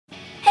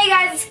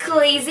it's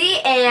Crazy,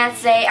 and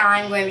today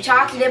I'm going to be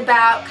talking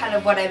about kind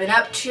of what I've been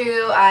up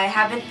to. I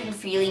haven't been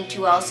feeling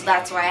too well, so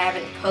that's why I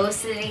haven't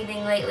posted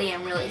anything lately.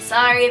 I'm really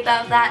sorry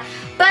about that,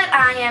 but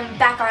I am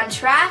back on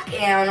track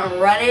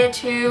and ready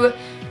to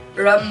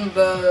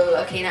rumble.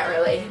 Okay, not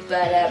really,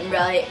 but I'm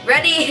really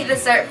ready to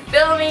start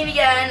filming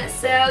again.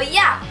 So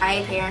yeah,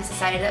 my parents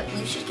decided that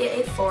we should get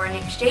a foreign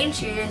exchange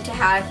student to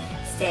have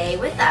stay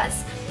with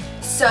us.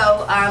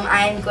 So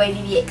I'm going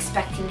to be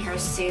expecting her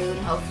soon.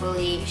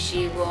 Hopefully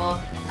she will,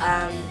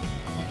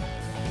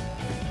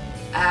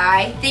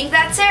 I think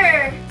that's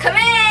her. Come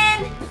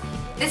in!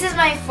 This is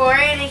my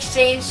foreign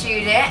exchange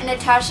student,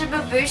 Natasha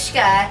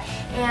Babushka,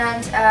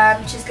 and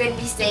she's going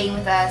to be staying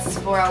with us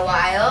for a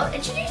while.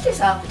 Introduce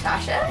yourself,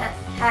 Natasha.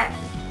 Hi,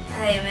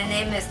 my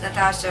name is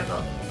Natasha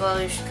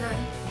Babushka.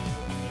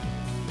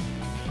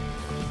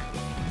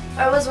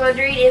 I was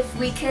wondering if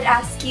we could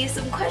ask you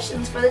some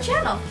questions for the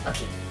channel.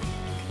 Okay.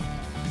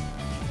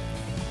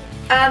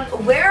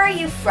 Where are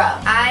you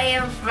from? I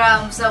am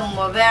from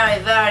somewhere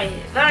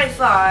very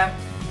far,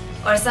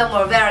 or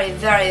somewhere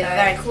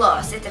very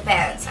close. It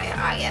depends,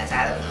 I guess.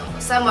 I don't know.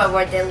 Somewhere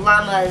where the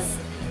llamas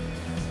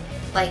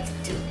like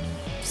to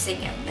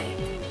sing and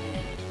thing.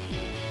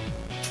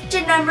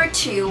 Question number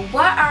 2.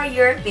 What are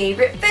your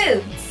favorite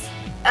foods?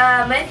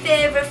 My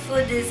favorite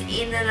food is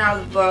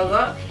In-N-Out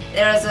Burger.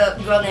 There's a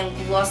girl named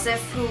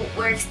Glossef who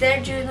works there.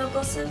 Do you know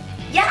Glossef?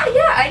 Yeah,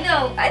 I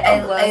know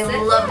Glossef.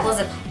 I love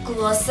Glossef.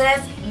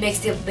 Glossef makes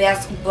the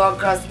best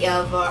burgers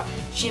ever.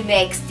 She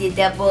makes the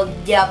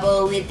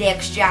double with the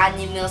extra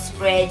animal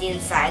spread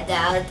inside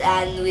out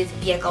and with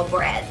pickle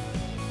bread.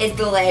 It's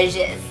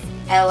delicious.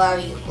 I love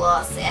you,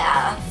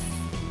 Glossef.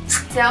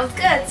 Sounds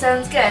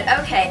good.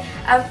 Okay,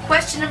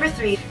 question number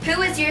 3.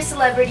 Who is your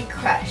celebrity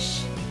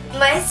crush?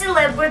 My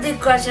celebrity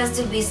crush has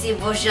to be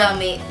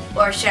Babushka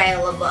or Shia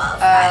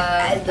LaBeouf.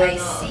 I don't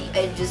know. See.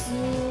 I just...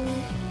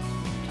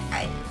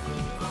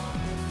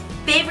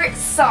 Favorite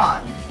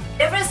song?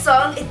 Favorite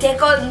song?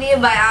 Take On Me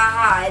by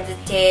AHA.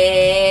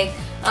 Take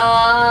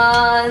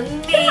On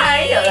Me. Yeah,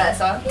 I know that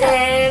song.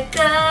 Take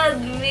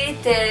on me,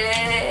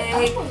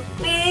 take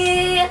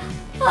me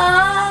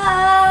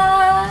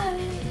on.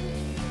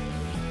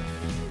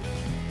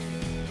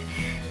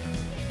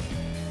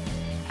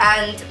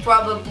 And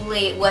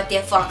probably What the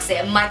Fox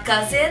say. My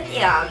cousin,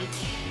 yeah.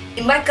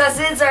 My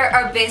cousins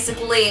are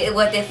basically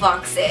What the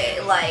Fox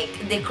say.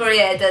 Like, they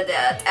created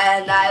it,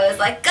 and I was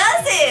like,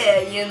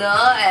 cousin, you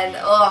know? And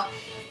oh,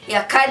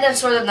 yeah, kind of,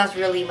 sort of, not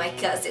really my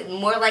cousin.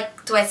 More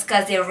like twice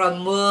cousin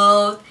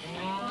removed,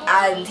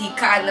 and he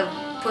kind of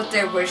put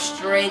a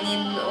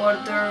restraining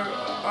order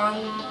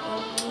on me.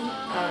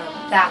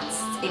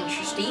 That's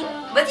interesting.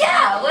 But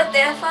yeah, What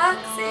the Fox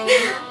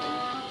say.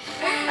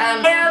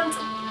 And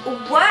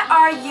what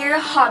are your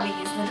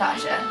hobbies,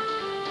 Natasha?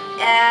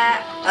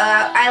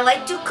 I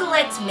like to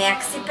collect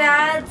maxi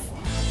pads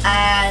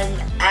and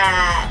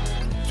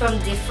from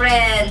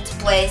different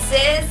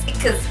places,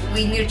 because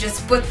when you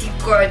just put the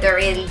quarter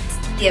in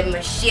the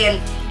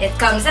machine, it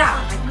comes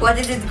out. Like, what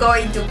is it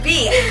going to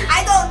be?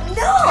 I don't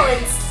know.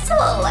 It's so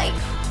like,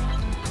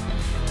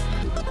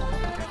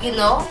 you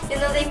know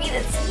what I mean?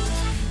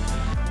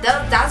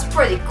 That's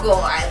pretty cool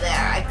right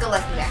there. I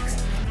collect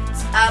maxi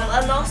pads.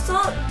 And also,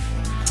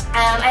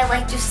 I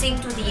like to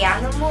sing to the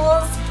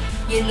animals.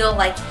 You know,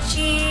 like,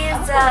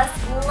 Jesus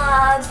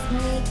loves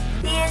me.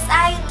 Yes,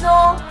 I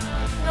know.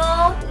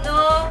 No.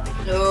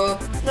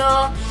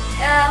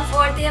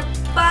 For the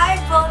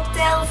Bible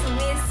tells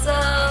me so.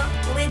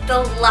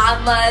 Little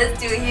llamas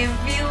to him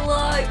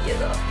belong. You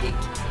know,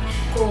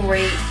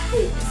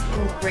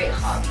 Great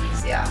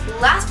hobbies, yeah.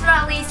 Last but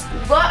not least,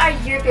 what are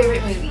your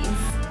favorite movies?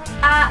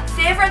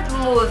 Favorite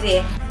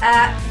movie?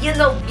 You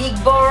know, Big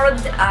Bird.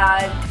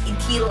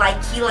 He's like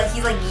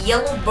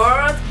yellow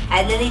bird,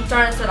 and then he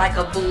turns to like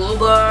a blue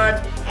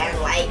bird, and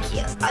like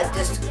it's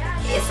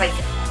like,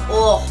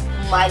 oh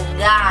my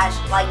gosh,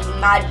 like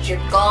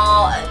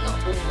magical and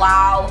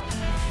wow.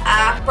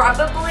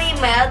 Probably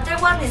my other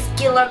one is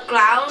Killer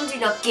Clowns.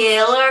 You know,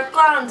 Killer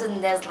Clowns,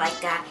 and there's like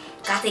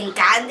cutting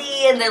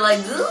candy, and they're like,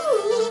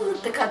 ooh,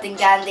 the cutting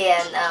candy,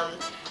 and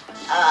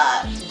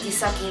the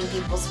sucking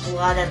people's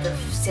blood out of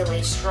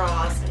silly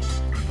straws.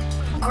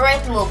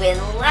 Great movie.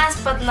 And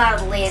last but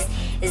not least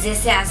is the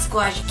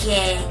Sasquatch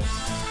King.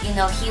 You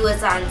know, he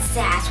was on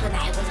Sass when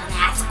I was on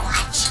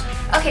Sasquatch.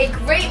 Okay,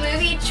 great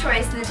movie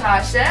choice,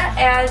 Natasha.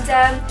 And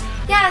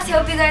yeah, so I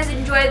hope you guys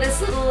enjoyed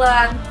this little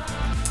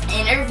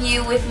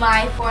interview with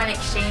my foreign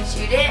exchange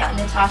student,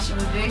 Natasha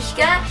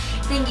Babushka.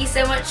 Thank you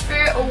so much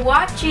for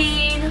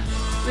watching.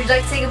 Would you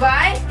like to say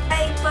goodbye?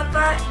 Bye.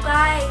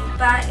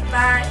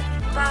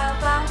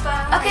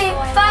 Okay,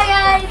 bye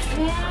guys.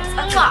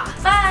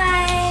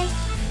 Bye.